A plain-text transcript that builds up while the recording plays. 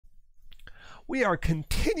We are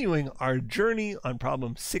continuing our journey on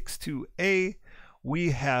problem 6.2a.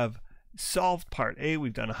 We have solved part A,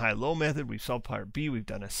 we've done a high-low method, we've solved part B, we've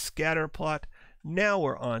done a scatter plot. Now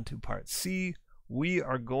we're on to part C. We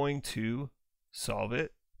are going to solve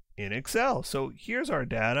it in Excel. So here's our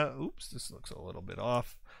data. Oops, this looks a little bit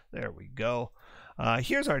off. There we go.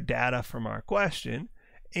 Here's our data from our question.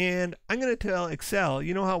 And I'm going to tell Excel,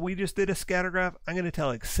 you know how we just did a scatter graph? I'm going to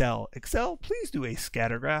tell Excel, please do a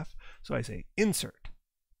scatter graph. So I say insert,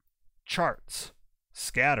 charts,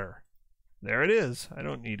 scatter. There it is. I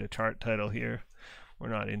don't need a chart title here. We're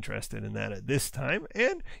not interested in that at this time.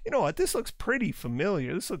 And you know what? This looks pretty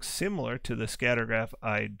familiar. This looks similar to the scatter graph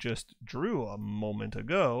I just drew a moment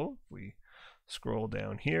ago. If we scroll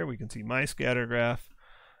down here, we can see my scatter graph.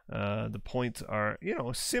 The points are, you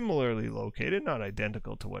know, similarly located, not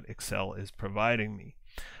identical to what Excel is providing me.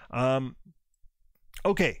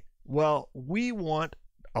 Okay, well, we want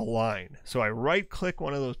a line. So I right-click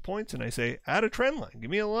one of those points and I say, add a trend line. Give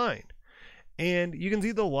me a line. And you can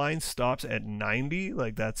see the line stops at 90,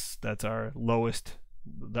 like that's our lowest,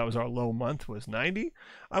 that was our low month, was 90.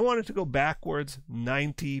 I wanted to go backwards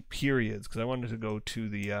 90 periods because I wanted to go to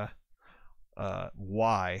the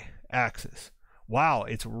Y axis. Wow,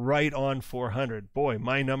 it's right on 400. Boy,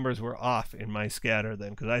 my numbers were off in my scatter then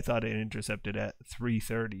because I thought it intercepted at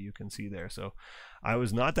 330, you can see there. So I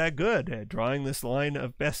was not that good at drawing this line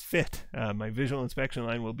of best fit. My visual inspection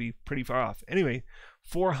line will be pretty far off. Anyway,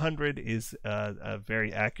 400 is a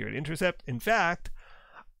very accurate intercept. In fact,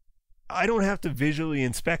 I don't have to visually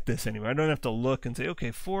inspect this anymore. I don't have to look and say,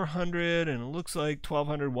 okay, 400 and it looks like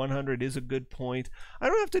 1200, 100 is a good point. I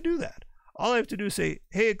don't have to do that. All I have to do is say,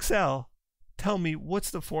 hey, Excel, tell me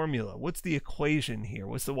what's the formula? What's the equation here?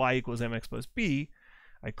 What's the y equals mx plus b?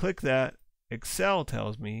 I click that. Excel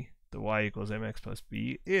tells me the y equals mx plus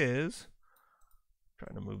b is,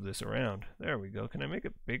 trying to move this around. There we go. Can I make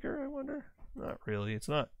it bigger, I wonder? Not really. It's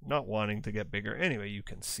not wanting to get bigger. Anyway, you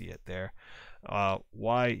can see it there.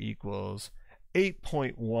 Y equals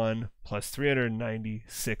 8.1 plus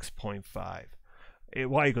 396.5.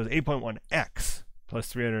 Y equals 8.1x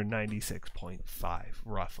plus 396.5,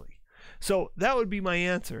 roughly. So that would be my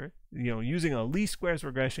answer, you know, using a least squares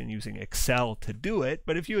regression, using Excel to do it.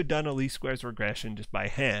 But if you had done a least squares regression just by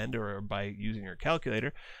hand or by using your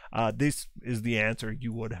calculator, this is the answer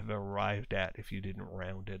you would have arrived at if you didn't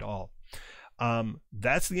round at all.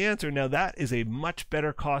 That's the answer. Now that is a much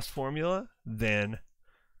better cost formula than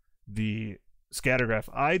the scatter graph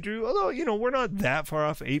I drew, although, you know, we're not that far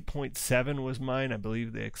off. 8.7 was mine. I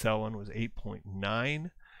believe the Excel one was 8.9.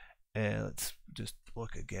 And let's just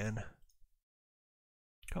look again.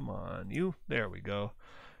 Come on, you. There we go.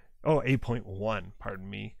 Oh, 8.1, pardon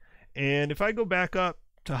me. And if I go back up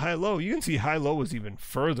to high-low, you can see high-low was even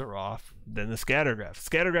further off than the scatter graph.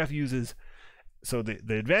 Scatter graph uses, so the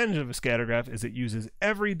advantage of a scatter graph is it uses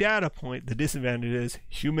every data point. The disadvantage is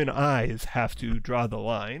human eyes have to draw the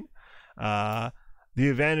line. The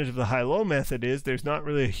advantage of the high-low method is there's not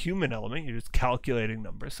really a human element. You're just calculating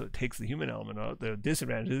numbers, so it takes the human element out. The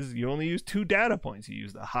disadvantage is you only use 2 data points. You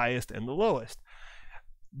use the highest and the lowest.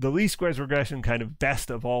 The least squares regression kind of best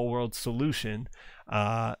of all worlds solution,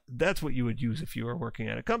 that's what you would use if you were working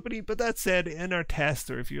at a company. But that said, in our test,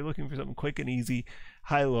 or if you're looking for something quick and easy,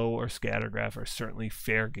 high-low or scatter graph are certainly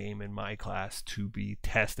fair game in my class to be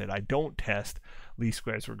tested. I don't test least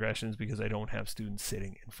squares regressions because I don't have students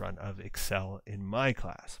sitting in front of Excel in my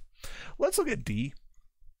class. Let's look at D.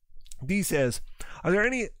 D says, are there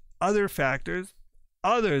any other factors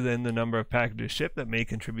other than the number of packages shipped that may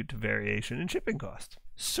contribute to variation in shipping costs?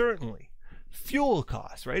 Certainly. Fuel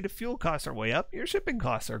costs, right? If fuel costs are way up, your shipping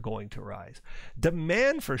costs are going to rise.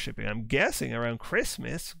 Demand for shipping, I'm guessing around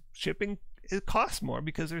Christmas, shipping it costs more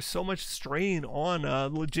because there's so much strain on a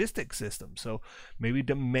logistics system. So maybe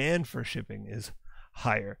demand for shipping is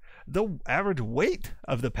higher. The average weight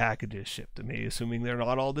of the packages shipped, maybe assuming they're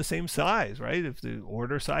not all the same size, right? If the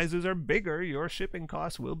order sizes are bigger, your shipping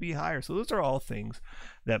costs will be higher. So those are all things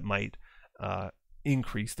that might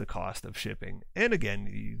increase the cost of shipping. And again,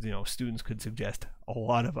 you know, students could suggest a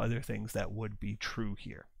lot of other things that would be true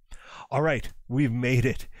here. All right, we've made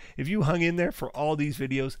it. If you hung in there for all these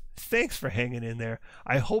videos, thanks for hanging in there.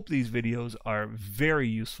 I hope these videos are very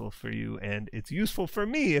useful for you, and it's useful for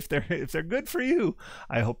me if they're good for you.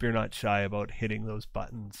 I hope you're not shy about hitting those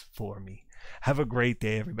buttons for me. Have a great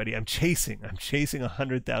day, everybody. I'm chasing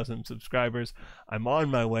 100,000 subscribers. I'm on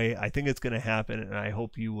my way. I think it's going to happen, and I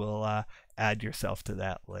hope you will add yourself to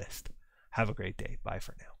that list. Have a great day. Bye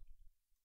for now.